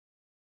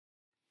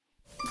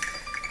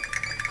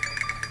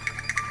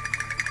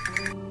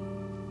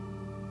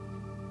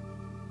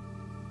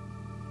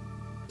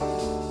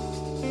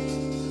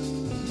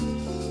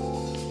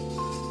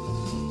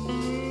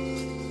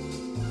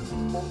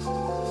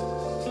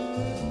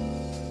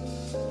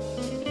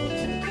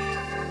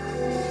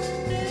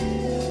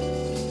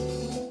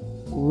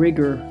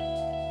rigor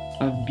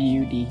of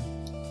beauty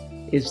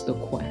is the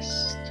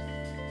quest.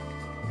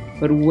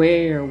 But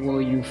where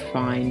will you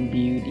find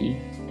beauty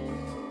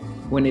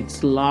when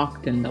it's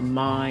locked in the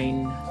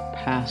mind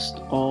past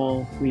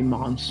all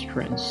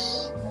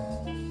remonstrance?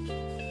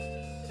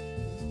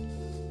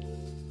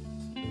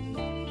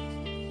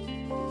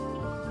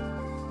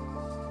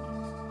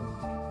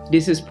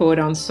 This is Poet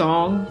on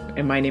Song,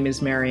 and my name is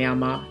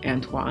Mariama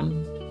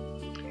Antoine.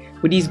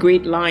 With these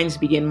great lines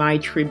begin my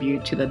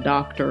tribute to the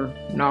doctor,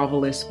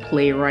 novelist,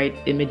 playwright,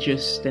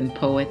 imagist, and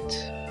poet,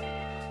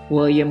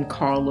 William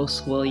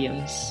Carlos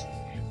Williams,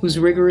 whose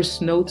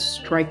rigorous notes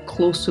strike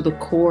close to the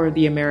core of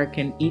the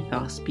American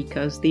ethos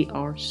because they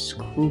are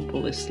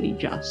scrupulously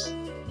just.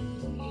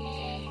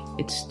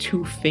 It's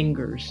 2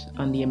 fingers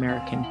on the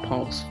American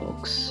pulse,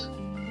 folks.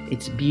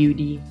 It's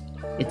beauty,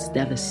 it's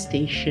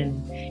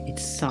devastation,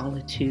 it's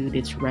solitude,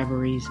 it's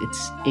reveries,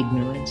 it's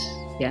ignorance,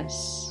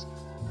 yes.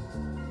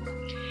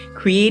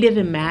 Creative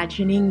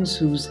imaginings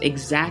whose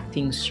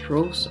exacting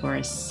strokes are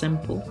as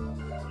simple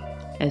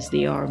as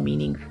they are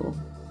meaningful.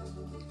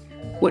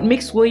 What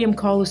makes William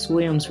Carlos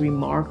Williams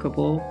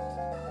remarkable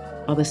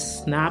are the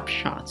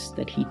snapshots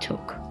that he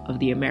took of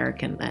the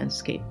American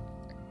landscape.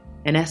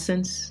 In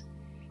essence,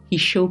 he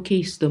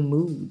showcased the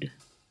mood,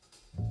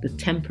 the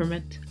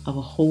temperament of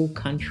a whole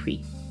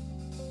country,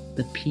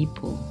 the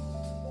people,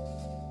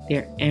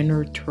 their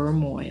inner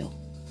turmoil.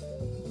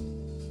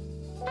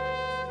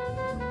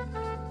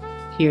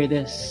 Hear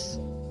this.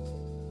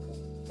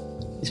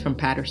 It's from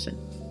Patterson.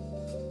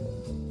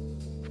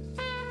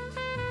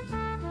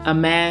 A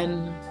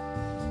man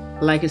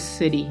like a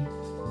city,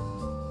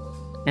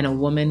 and a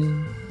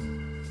woman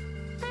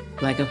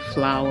like a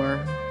flower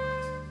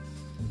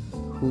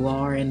who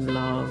are in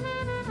love.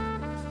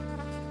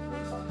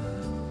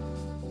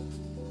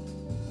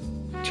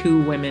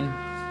 2 women,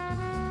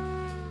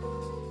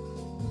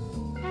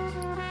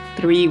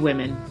 3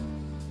 women,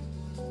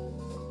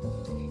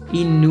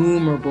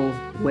 innumerable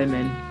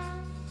women,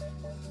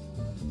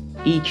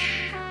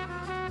 each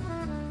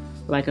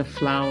like a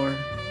flower,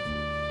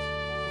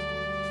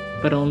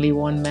 but only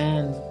one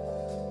man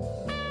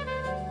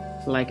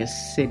like a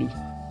city.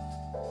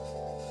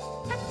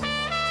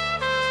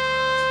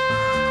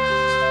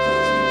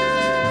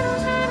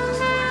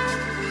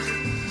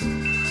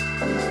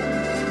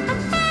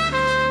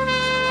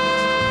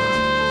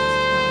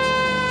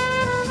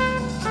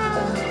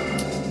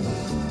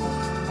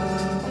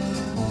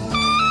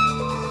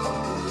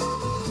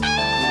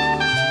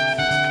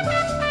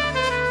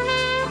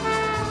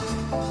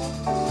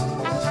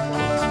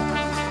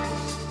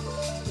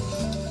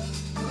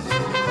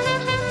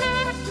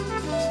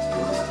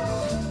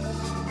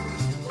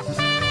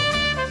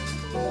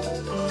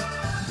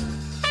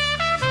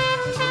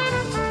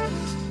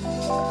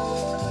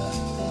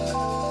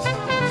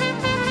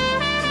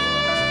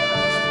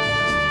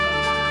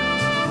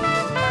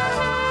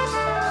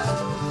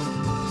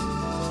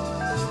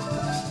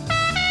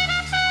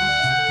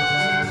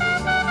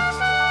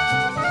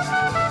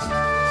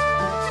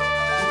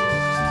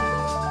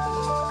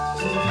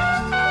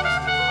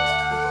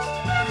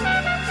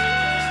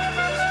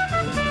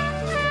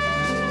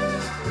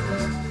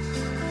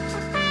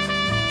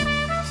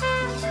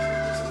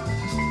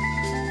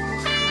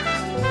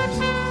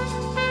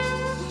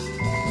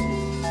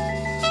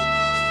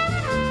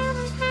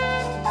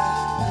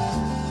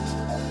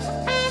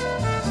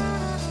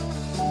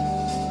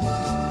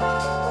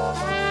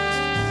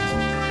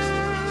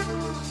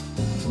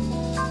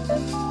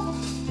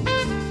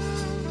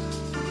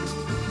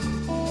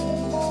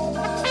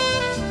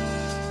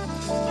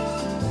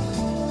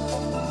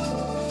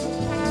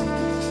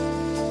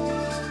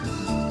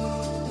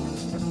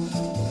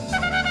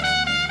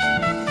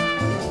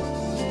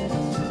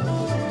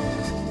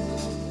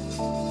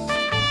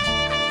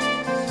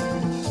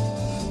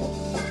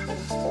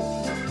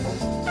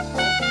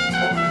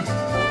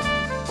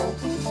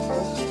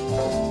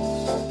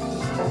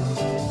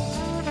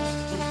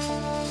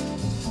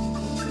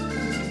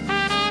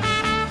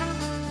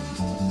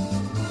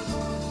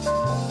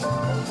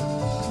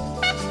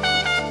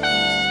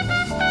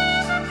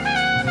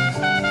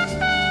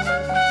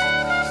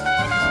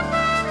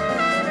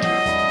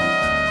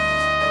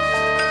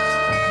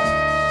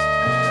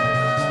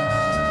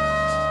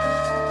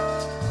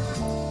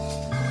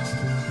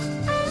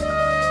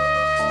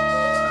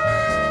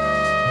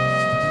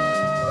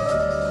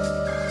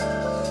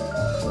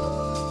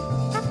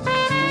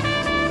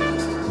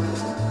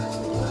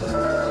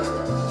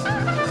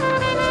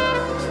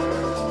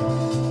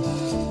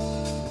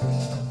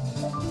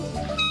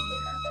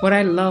 What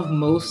I love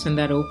most in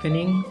that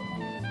opening,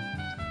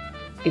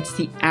 it's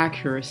the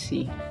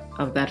accuracy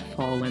of that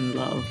fall in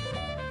love,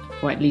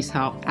 or at least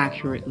how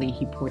accurately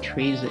he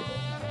portrays it.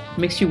 It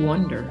makes you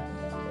wonder,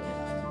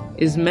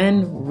 is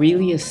men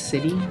really a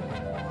city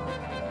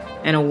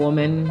and a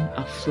woman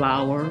a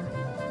flower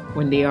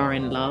when they are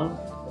in love?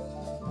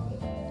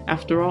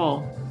 After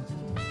all,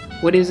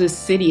 what is a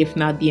city if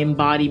not the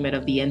embodiment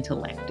of the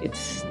intellect,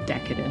 its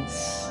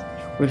decadence,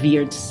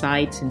 revered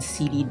sites and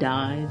seedy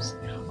dives,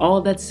 all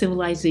that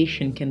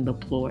civilization can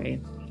deploy,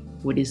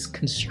 what is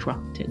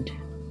constructed.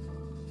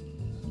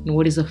 And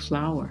what is a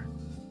flower?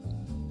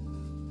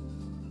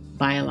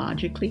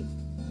 Biologically,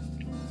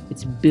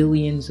 it's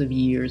billions of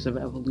years of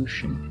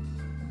evolution.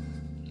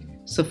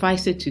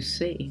 Suffice it to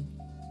say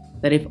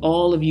that if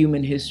all of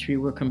human history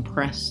were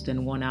compressed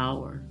in 1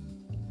 hour,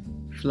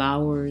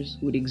 flowers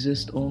would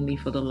exist only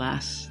for the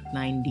last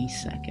 90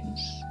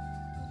 seconds.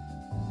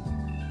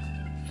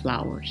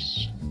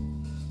 Flowers,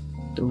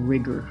 the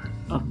rigor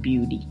of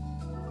beauty,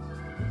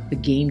 the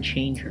game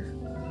changer.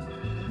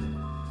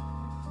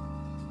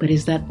 But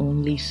is that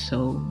only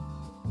so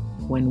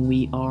when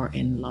we are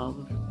in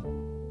love?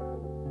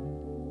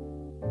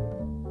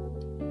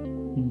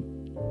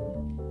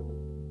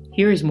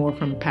 Here is more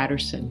from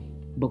Patterson,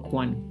 Book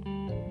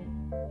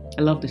 1.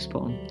 I love this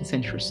poem. It's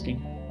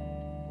interesting.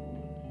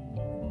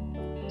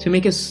 To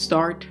make a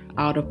start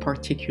out of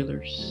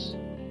particulars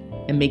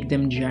and make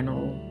them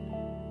general,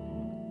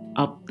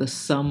 up the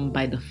sum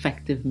by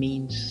defective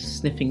means,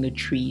 sniffing the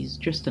trees,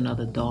 just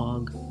another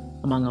dog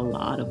among a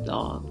lot of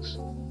dogs.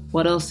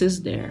 What else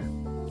is there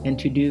and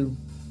to do?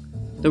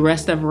 The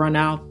rest have run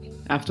out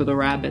after the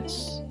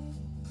rabbits.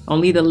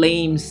 Only the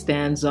lame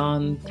stands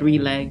on 3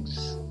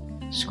 legs,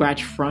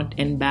 scratch front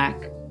and back,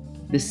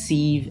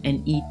 deceive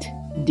and eat,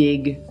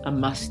 dig a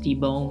musty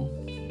bone.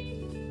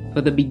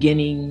 For the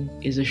beginning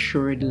is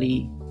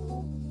assuredly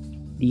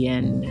the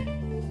end,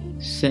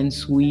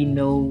 since we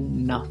know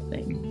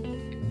nothing,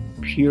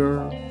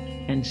 pure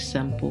and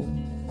simple,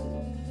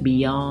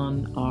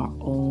 beyond our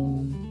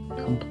own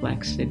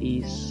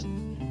complexities.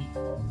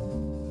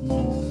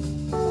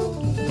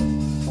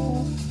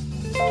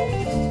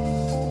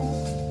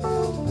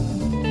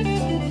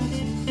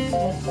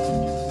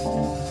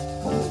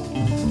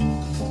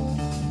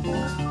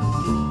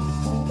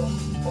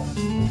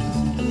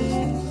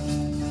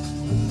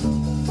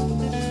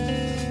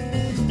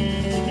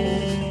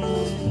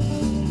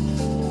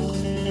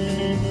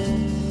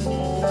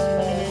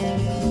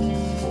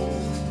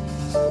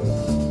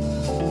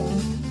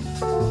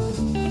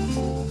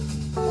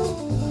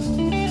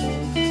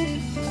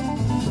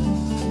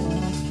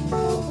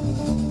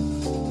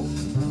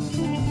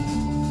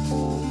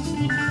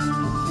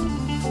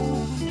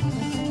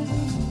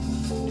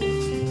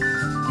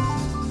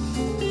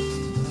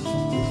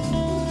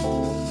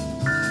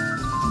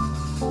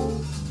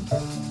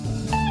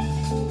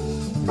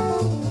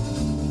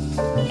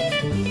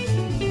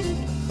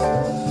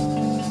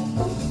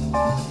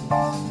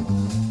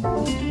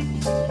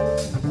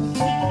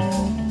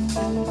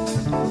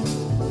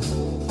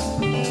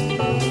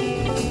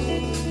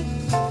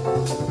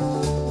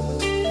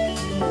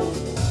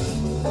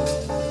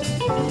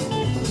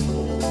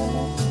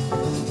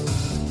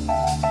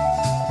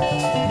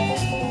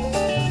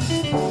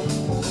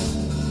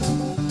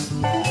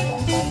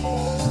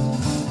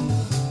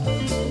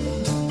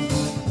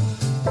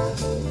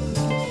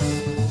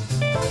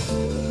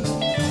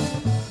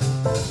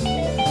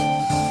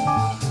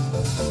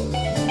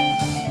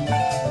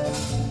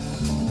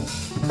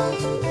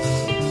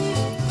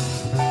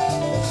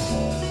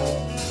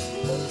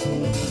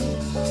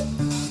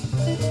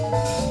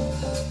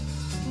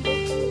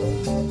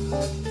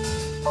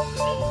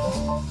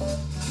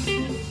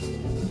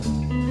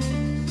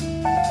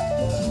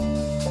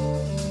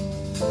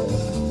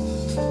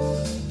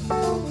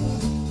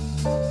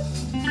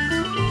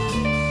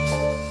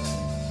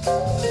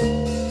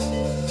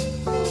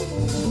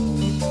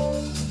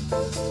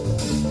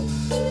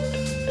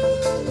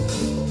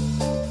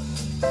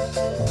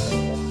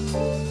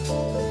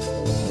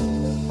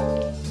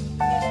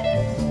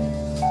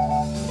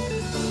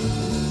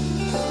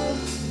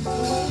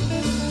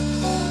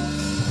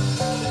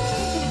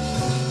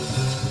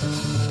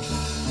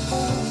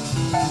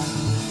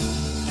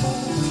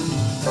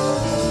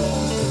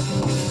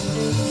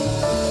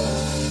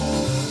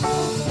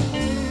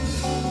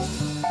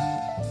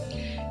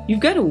 You've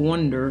got to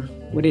wonder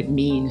what it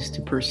means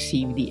to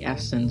perceive the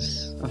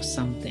essence of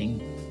something,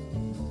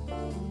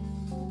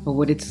 or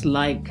what it's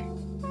like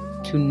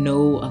to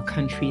know a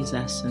country's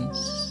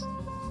essence.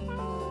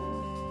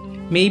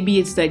 Maybe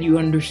it's that you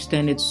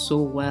understand it so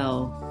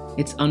well,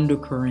 its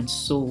undercurrents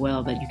so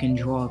well, that you can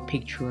draw a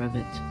picture of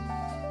it,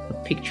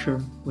 a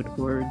picture with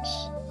words.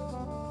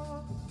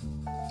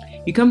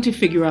 You come to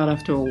figure out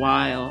after a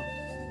while,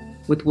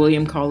 with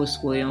William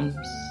Carlos Williams,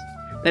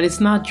 that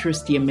it's not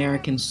just the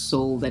American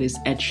soul that is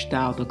etched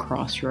out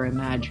across your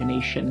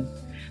imagination,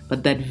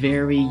 but that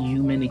very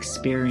human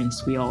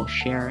experience we all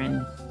share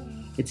in,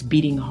 its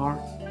beating heart,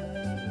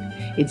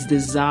 its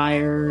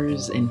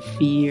desires and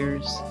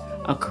fears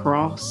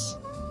across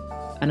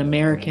an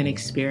American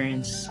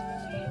experience.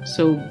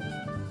 So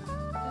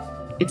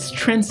it's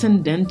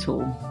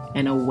transcendental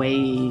in a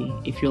way,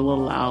 if you'll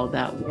allow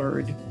that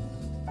word.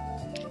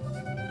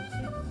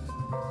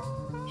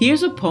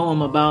 Here's a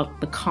poem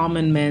about the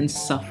common man's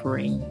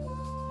suffering.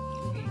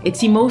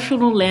 Its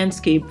emotional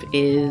landscape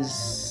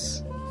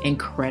is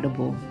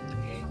incredible.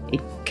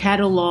 It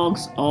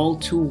catalogs all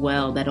too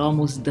well that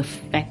almost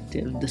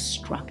defective,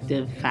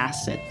 destructive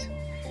facet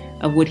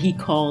of what he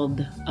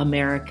called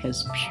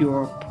America's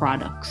pure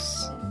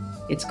products.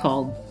 It's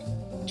called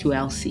to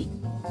Elsie.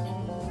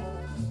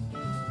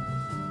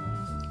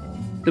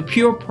 The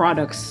pure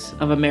products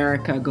of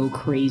America go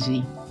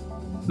crazy.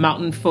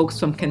 Mountain folks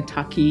from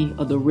Kentucky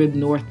or the rib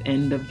north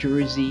end of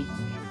Jersey,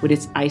 with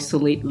its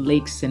isolate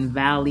lakes and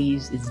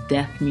valleys, its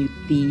deaf-mute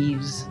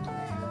thieves,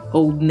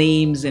 old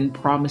names and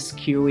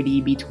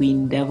promiscuity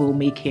between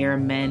devil-may-care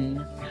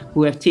men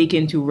who have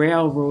taken to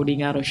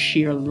railroading out of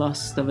sheer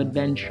lust of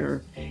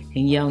adventure,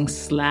 and young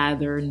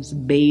slatherns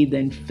bathed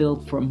in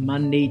filth from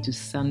Monday to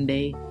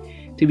Sunday,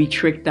 to be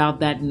tricked out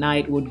that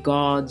night with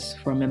gods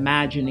from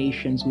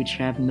imaginations which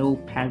have no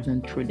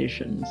peasant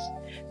traditions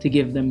to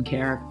give them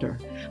character,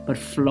 but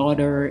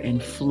flutter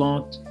and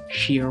flaunt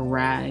sheer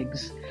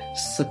rags,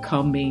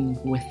 succumbing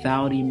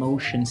without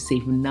emotion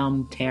save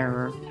numb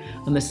terror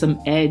under some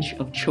edge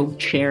of choked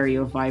cherry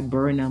or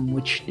viburnum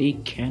which they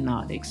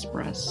cannot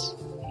express.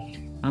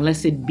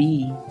 Unless it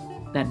be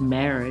that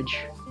marriage,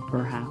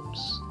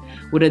 perhaps,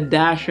 with a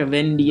dash of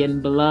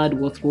Indian blood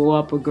will throw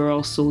up a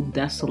girl so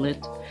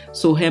desolate,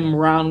 so hemmed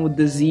round with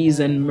disease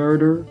and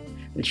murder,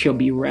 that she'll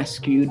be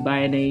rescued by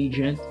an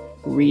agent,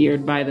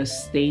 reared by the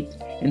state,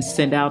 and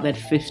sent out at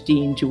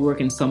 15 to work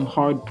in some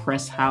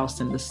hard-pressed house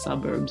in the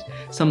suburbs,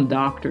 some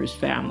doctor's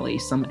family,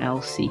 some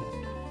Elsie.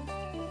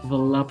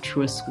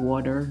 Voluptuous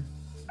water,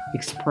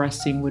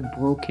 expressing with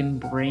broken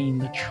brain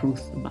the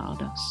truth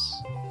about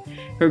us.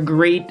 Her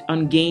great,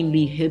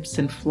 ungainly hips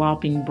and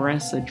flopping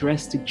breasts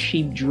addressed to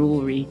cheap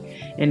jewelry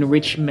and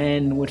rich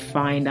men with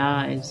fine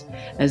eyes,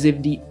 as if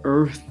the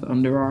earth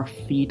under our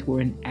feet were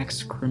an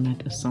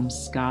excrement of some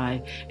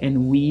sky,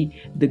 and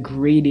we,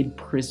 degraded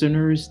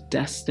prisoners,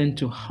 destined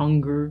to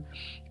hunger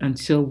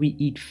until we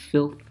eat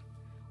filth,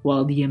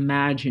 while the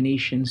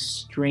imagination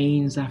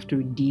strains after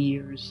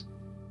deers,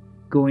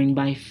 going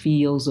by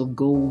fields of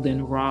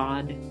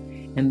goldenrod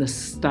and the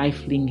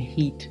stifling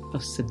heat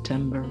of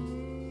September.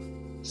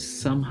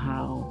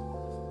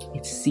 Somehow,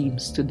 it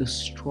seems to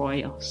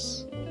destroy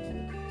us.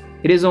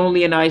 It is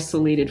only an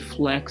isolated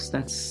flex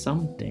that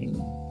something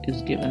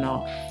is given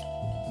off.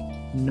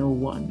 No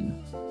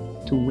one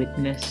to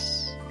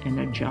witness and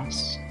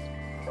adjust.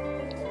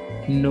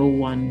 No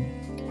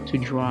one to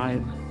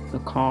drive the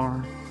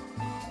car.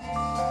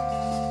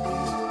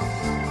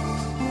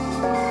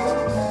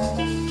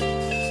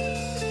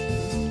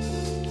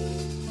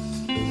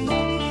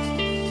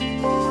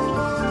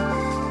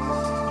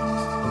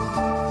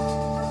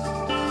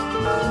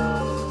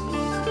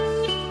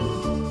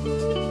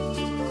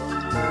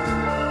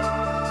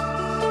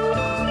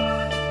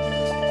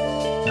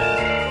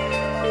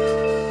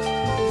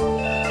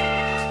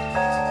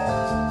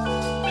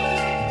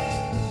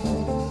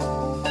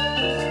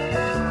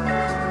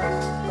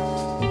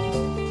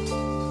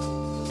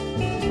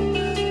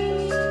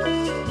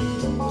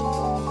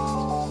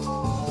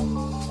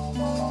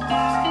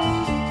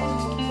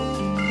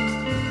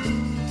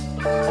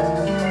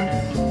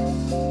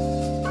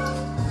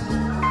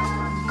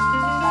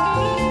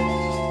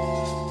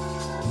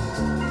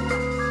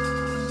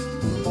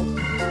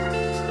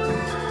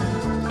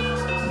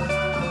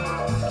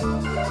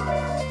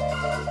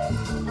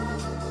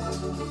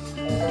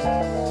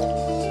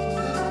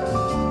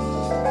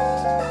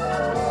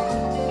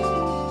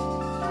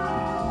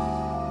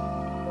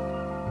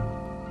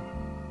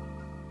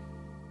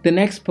 The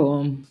next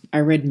poem I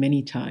read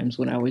many times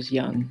when I was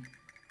young,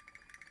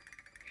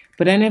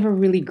 but I never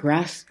really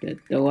grasped it,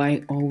 though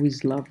I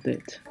always loved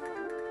it.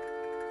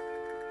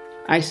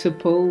 I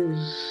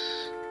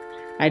suppose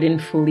I didn't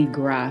fully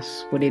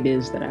grasp what it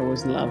is that I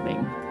was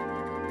loving.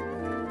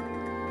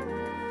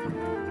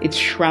 It's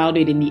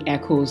shrouded in the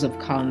echoes of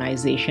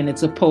colonization.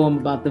 It's a poem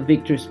about the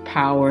victor's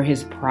power,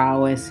 his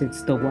prowess.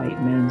 It's the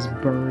white man's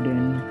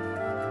burden.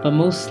 But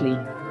mostly,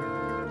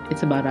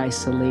 it's about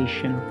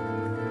isolation.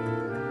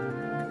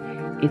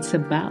 It's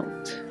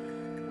about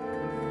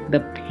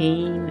the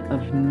pain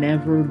of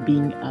never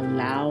being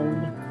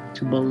allowed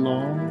to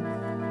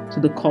belong to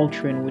the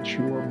culture in which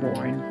you were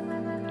born.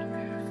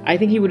 I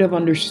think he would have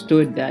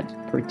understood that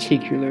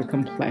particular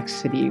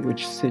complexity,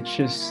 which is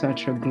just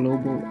such a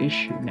global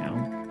issue now.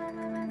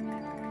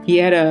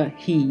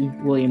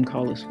 William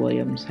Carlos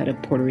Williams, had a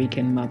Puerto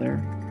Rican mother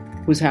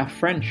who was half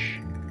French,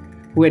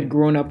 who had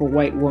grown up a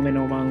white woman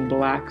among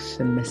blacks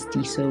and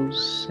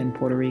mestizos in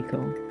Puerto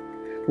Rico.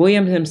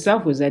 Williams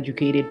himself was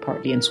educated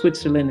partly in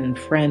Switzerland and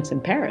France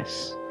and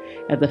Paris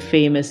at the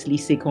famous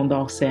Lycée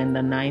Condorcet in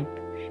the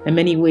 9th. In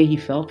many ways, he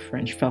felt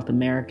French, felt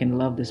American,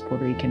 loved his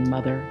Puerto Rican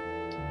mother.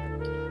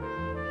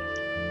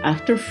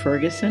 After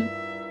Ferguson,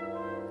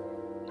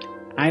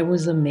 I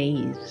was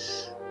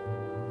amazed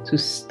to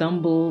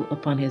stumble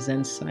upon his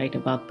insight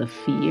about the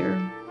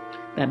fear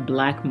that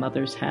black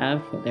mothers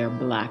have for their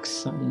black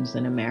sons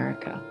in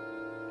America.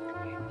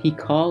 He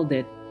called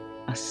it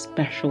a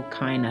special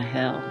kind of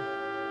hell.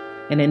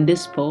 And in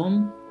this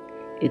poem,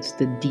 it's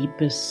the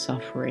deepest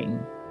suffering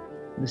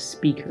the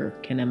speaker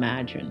can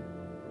imagine.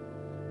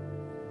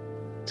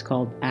 It's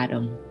called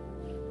Adam.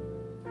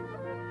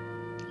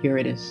 Here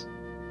it is.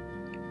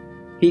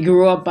 He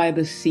grew up by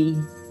the sea,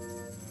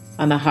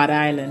 on a hot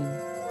island,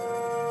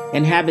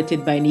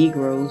 inhabited by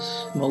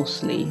Negroes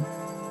mostly.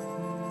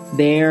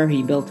 There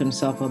he built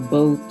himself a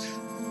boat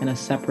and a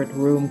separate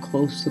room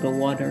close to the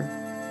water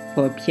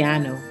for a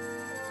piano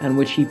on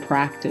which he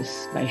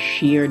practiced by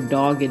sheer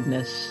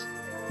doggedness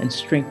and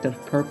strength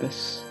of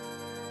purpose,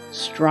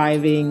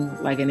 striving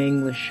like an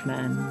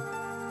Englishman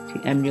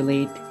to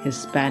emulate his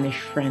Spanish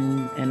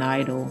friend and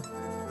idol,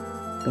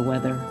 the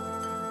weather.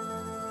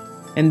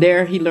 And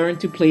there he learned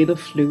to play the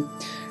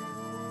flute,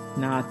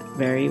 not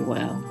very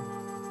well.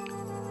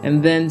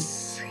 And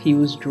thence he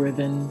was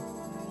driven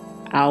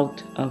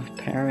out of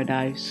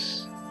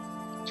paradise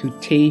to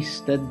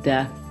taste the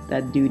death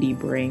that duty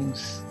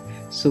brings,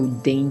 so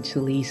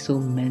daintily, so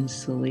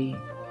mensely,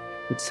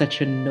 with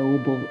such a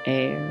noble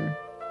air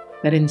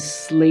that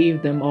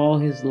enslaved them all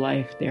his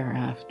life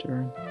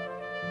thereafter.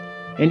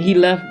 And he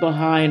left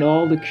behind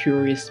all the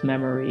curious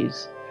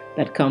memories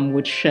that come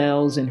with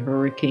shells and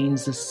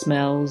hurricanes, the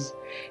smells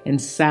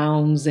and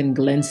sounds and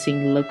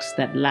glancing looks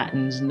that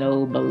Latins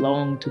know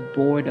belong to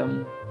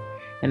boredom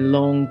and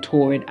long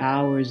toward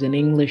hours an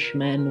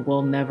Englishman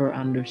will never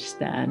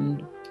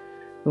understand,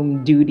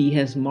 whom duty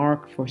has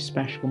marked for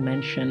special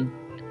mention,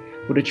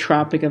 with a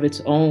tropic of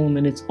its own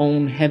and its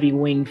own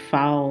heavy-winged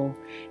fowl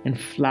and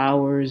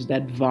flowers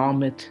that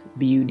vomit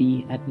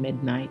beauty at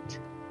midnight.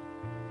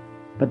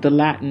 But the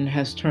Latin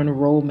has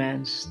turned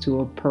romance to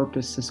a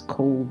purpose as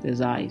cold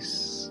as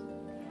ice,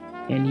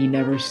 and he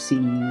never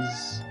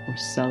sees, or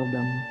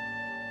seldom,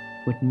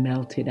 would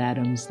melted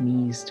Adam's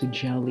knees to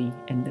jelly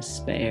and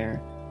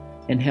despair,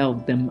 and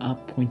held them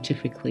up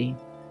pontifically.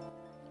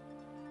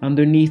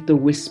 Underneath the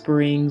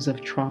whisperings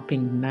of tropic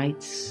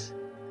nights,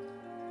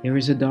 there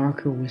is a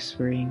darker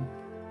whispering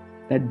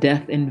that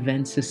death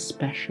invents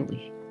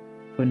especially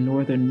for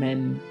northern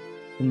men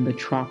whom the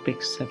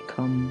tropics have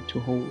come to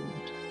hold.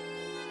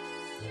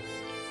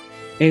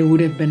 It would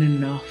have been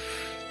enough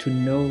to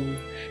know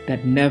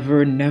that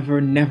never,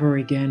 never, never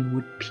again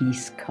would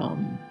peace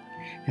come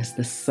as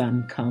the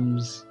sun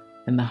comes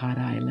in the hot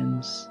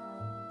islands.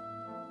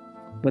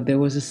 But there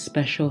was a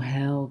special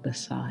hell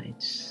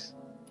besides,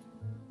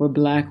 where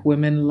black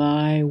women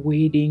lie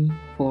waiting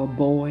for a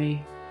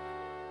boy.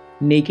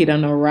 Naked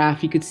on a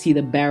raft, you could see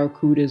the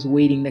barracudas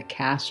waiting to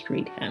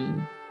castrate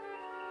him.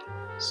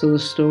 So the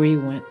story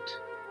went.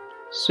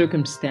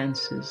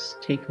 Circumstances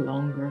take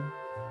longer.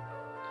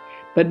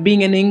 But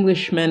being an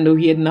Englishman, though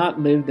he had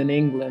not lived in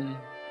England,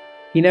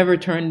 he never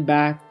turned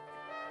back,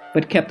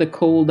 but kept a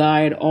cold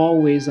eye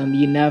always on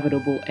the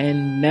inevitable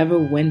end, never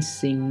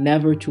wincing,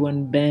 never to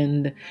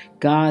unbend,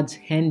 God's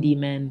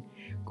handyman,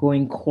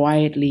 going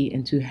quietly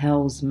into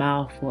hell's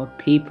mouth for a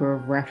paper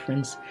of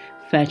reference,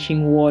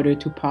 fetching water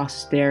to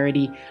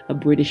posterity, a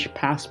British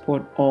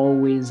passport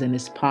always in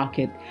his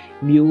pocket,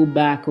 mule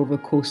back over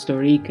Costa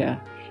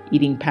Rica,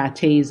 eating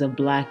pâtés of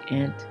black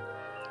ant.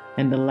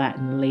 And the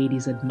Latin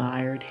ladies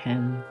admired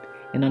him,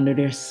 and under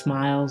their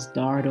smiles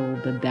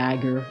dartled the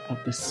dagger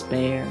of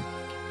despair.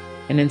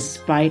 And in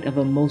spite of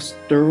a most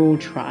thorough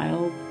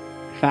trial,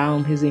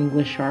 found his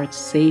English art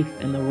safe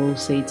in the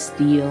roseate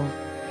steel.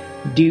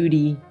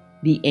 Duty,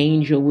 the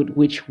angel with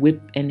which whip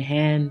in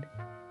hand,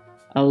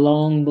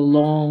 along the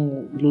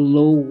long,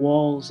 low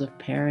walls of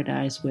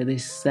paradise where they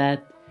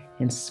sat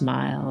and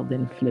smiled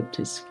and flipped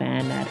his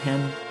fan at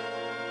him.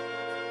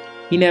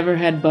 He never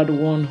had but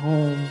one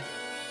home,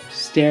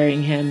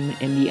 staring him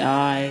in the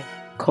eye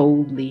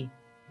coldly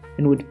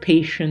and with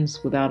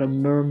patience, without a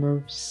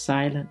murmur,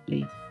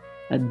 silently,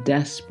 a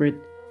desperate,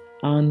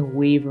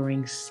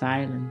 unwavering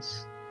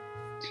silence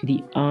to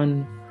the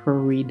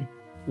unhurried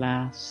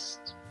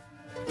last.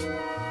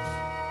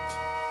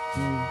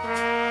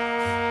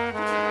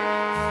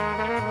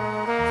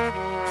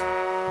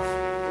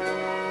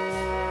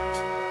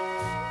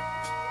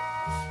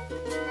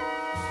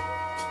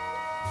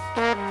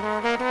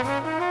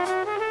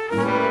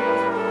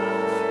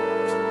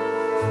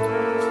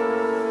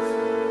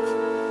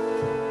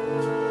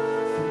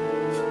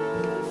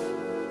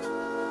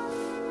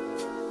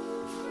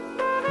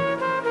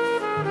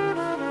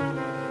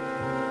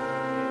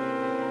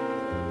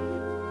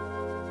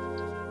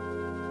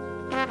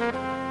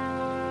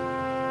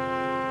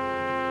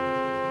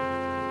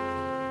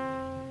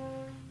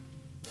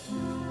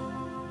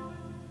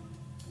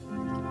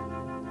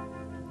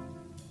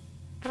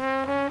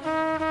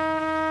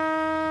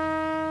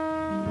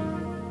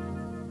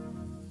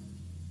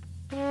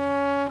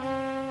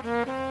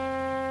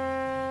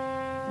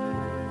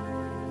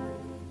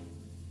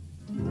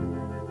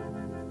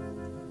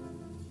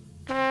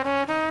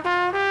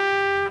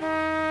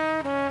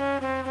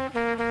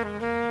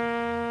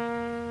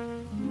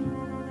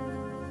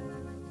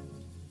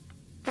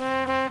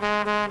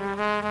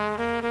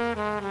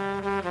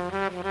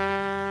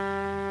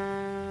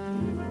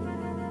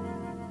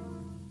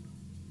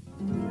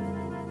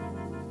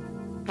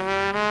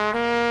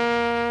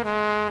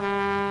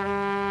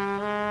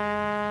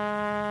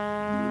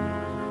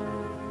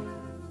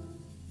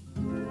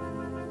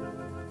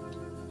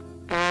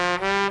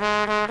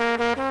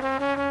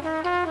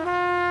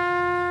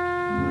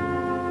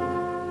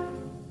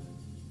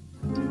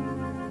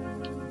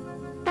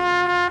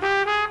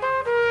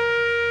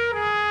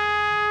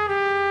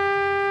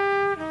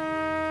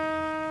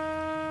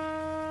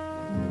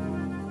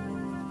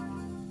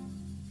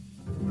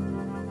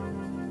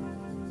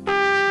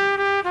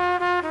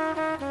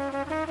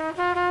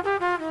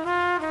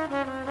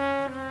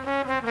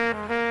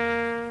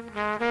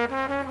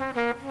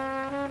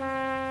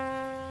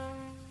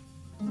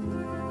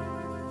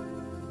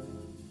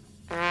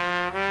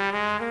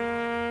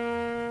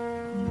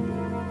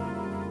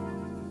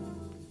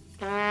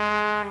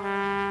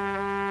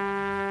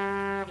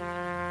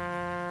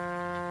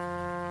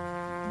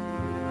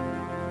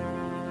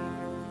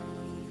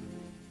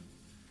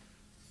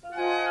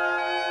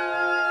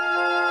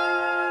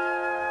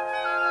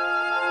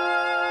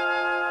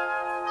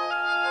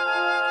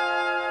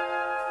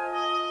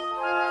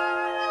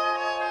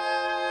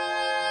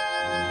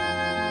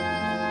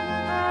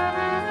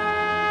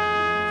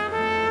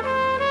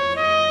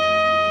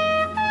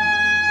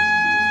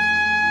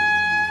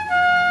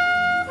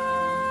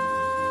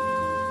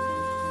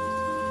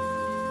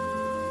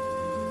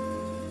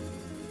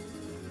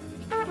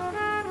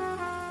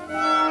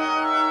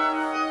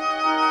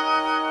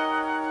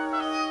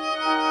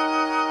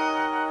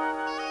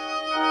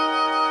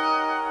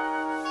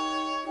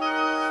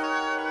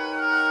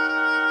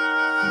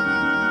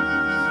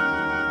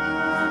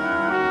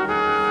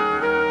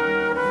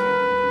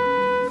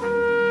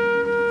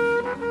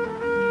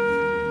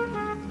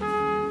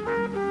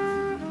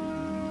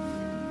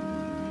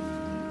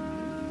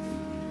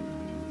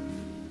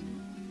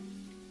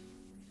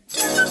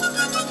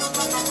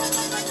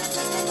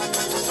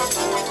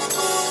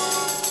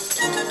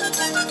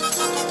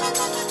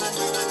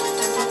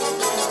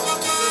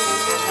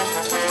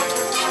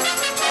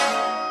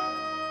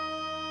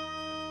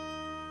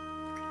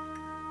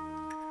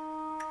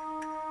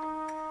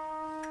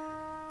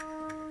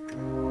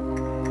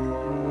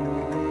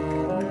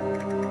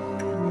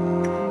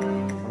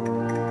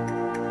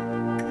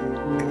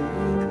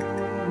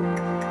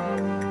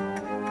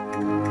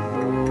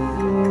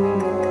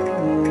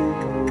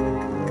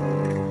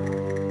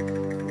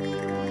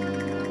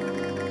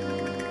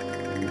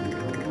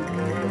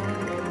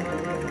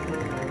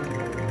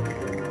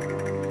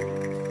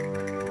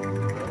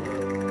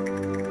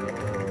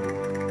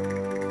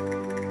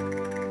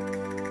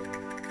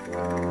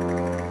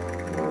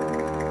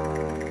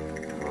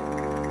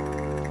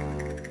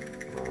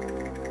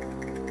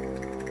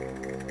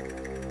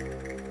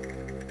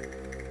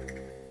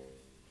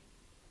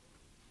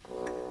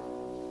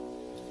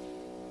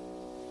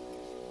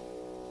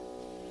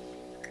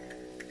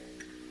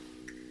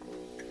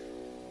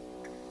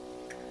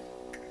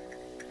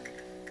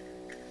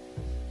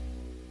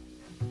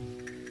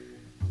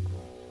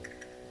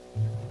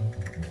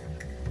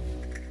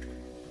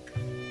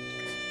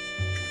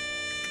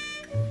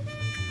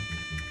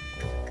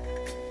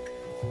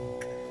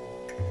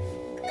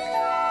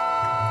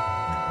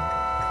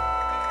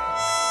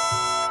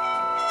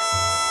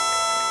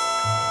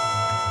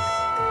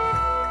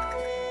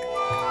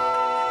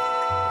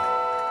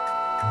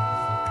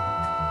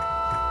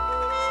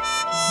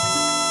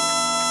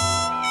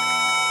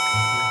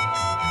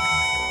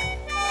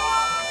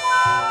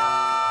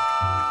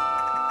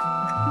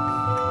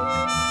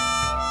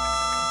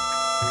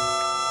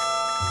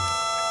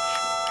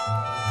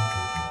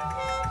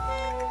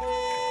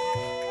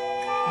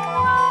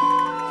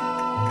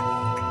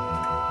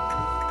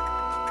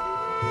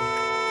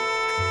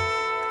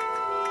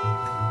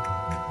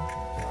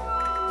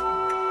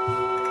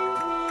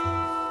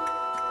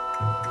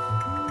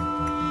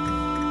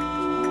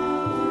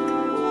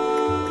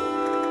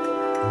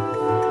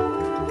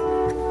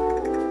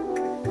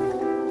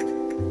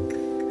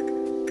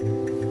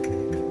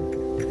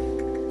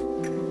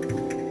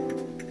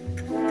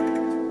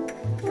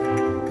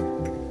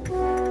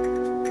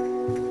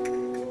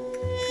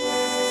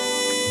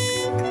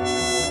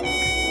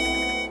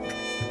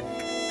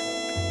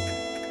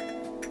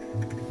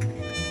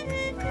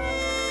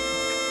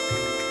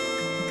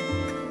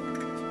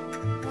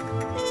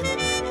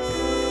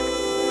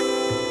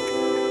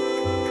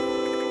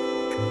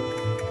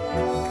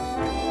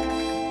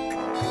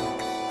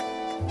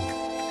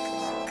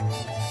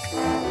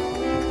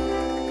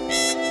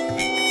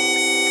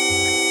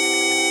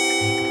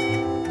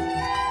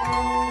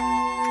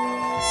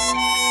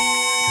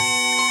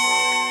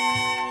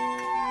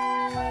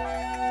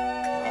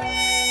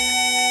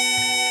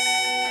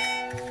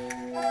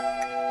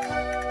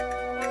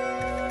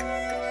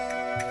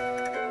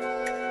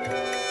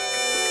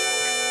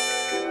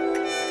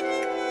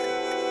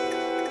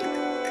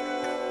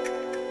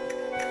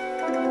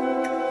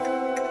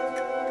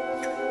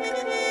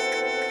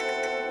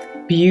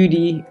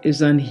 Beauty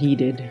is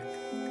unheeded,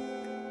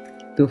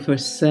 though for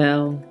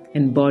sale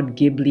and bought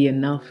glibly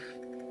enough,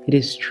 it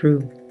is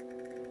true,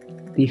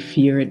 they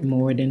fear it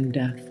more than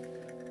death.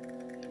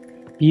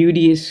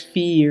 Beauty is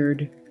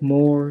feared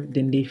more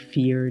than they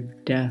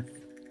feared death.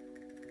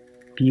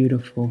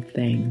 Beautiful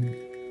thing.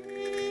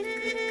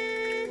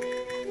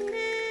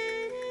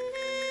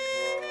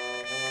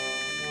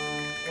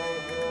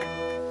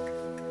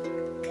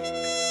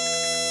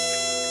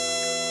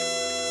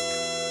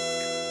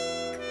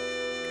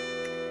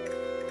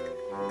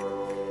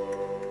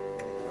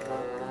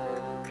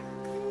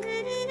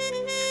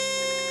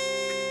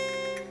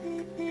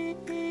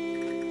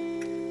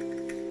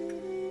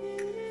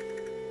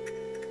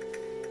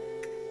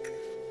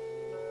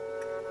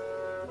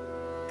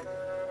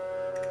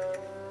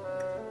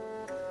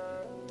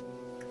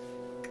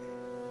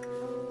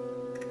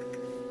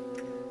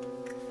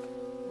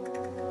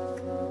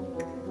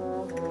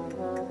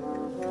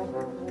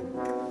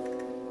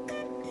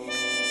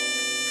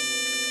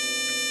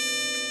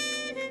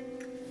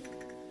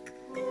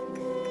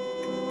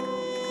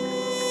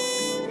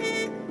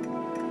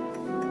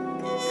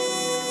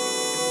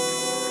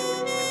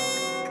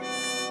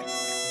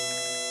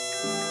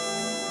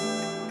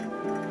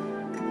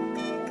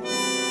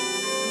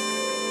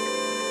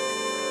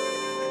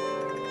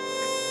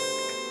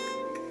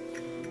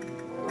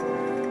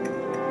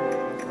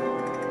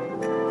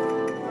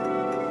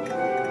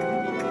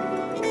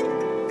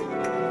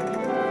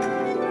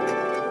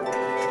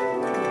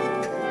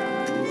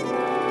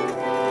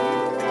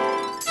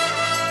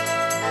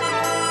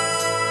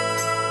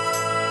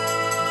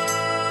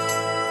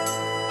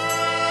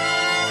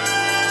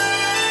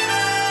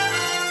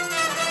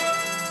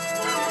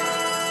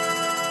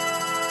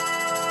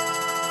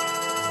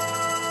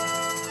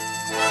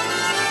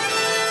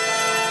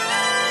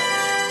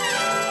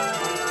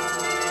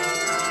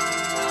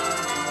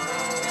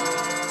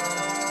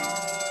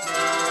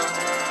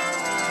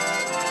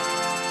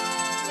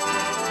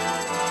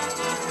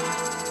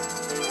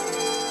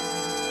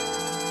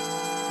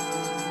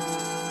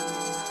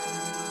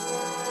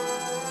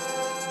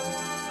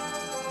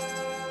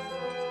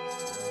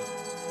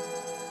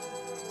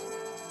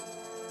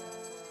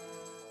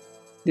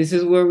 This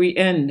is where we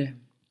end.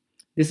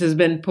 This has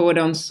been Poet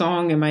on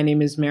Song, and my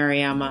name is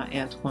Mariama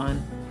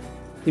Antoine.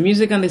 The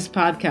music on this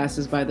podcast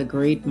is by the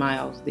great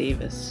Miles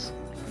Davis.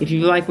 If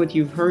you like what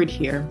you've heard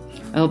here,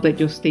 I hope that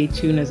you'll stay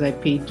tuned as I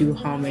pay due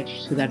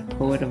homage to that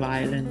poet of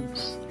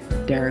islands,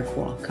 Derek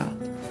Walcott.